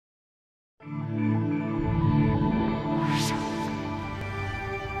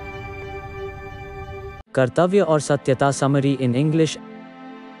Kartavya or Satyata summary in English.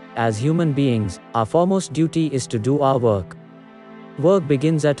 As human beings, our foremost duty is to do our work. Work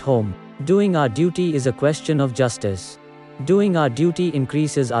begins at home. Doing our duty is a question of justice. Doing our duty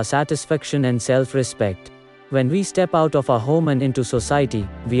increases our satisfaction and self-respect. When we step out of our home and into society,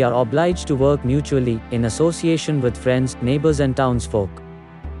 we are obliged to work mutually, in association with friends, neighbors and townsfolk.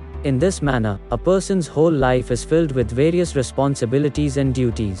 In this manner, a person's whole life is filled with various responsibilities and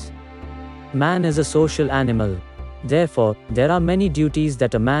duties. Man is a social animal. Therefore, there are many duties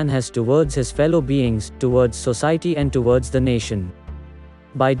that a man has towards his fellow beings, towards society and towards the nation.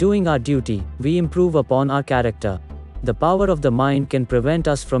 By doing our duty, we improve upon our character. The power of the mind can prevent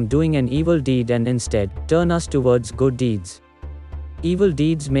us from doing an evil deed and instead, turn us towards good deeds. Evil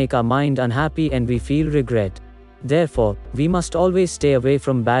deeds make our mind unhappy and we feel regret. Therefore, we must always stay away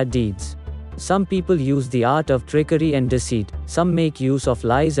from bad deeds. Some people use the art of trickery and deceit, some make use of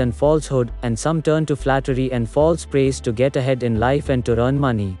lies and falsehood, and some turn to flattery and false praise to get ahead in life and to earn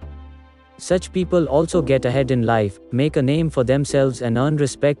money. Such people also get ahead in life, make a name for themselves and earn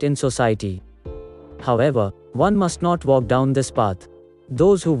respect in society. However, one must not walk down this path.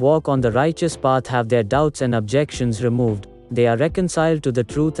 Those who walk on the righteous path have their doubts and objections removed, they are reconciled to the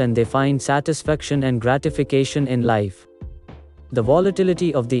truth and they find satisfaction and gratification in life. The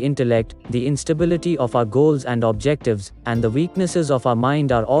volatility of the intellect, the instability of our goals and objectives, and the weaknesses of our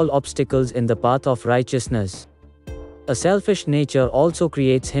mind are all obstacles in the path of righteousness. A selfish nature also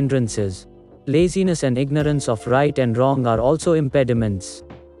creates hindrances. Laziness and ignorance of right and wrong are also impediments.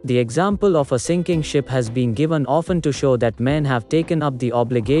 The example of a sinking ship has been given often to show that men have taken up the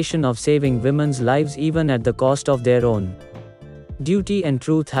obligation of saving women's lives even at the cost of their own. Duty and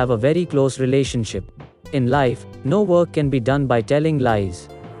truth have a very close relationship. In life, no work can be done by telling lies.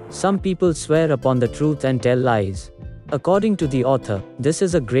 Some people swear upon the truth and tell lies. According to the author, this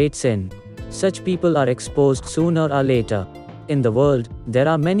is a great sin. Such people are exposed sooner or later. In the world, there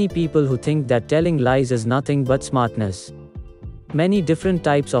are many people who think that telling lies is nothing but smartness. Many different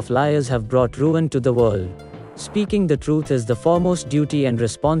types of liars have brought ruin to the world. Speaking the truth is the foremost duty and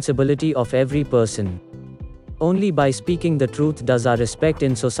responsibility of every person. Only by speaking the truth does our respect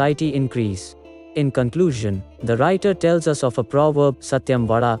in society increase. In conclusion, the writer tells us of a proverb, Satyam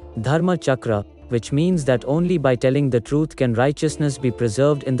Vada, Dharma Chakra, which means that only by telling the truth can righteousness be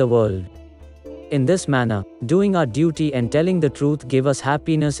preserved in the world. In this manner, doing our duty and telling the truth give us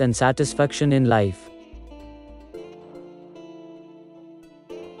happiness and satisfaction in life.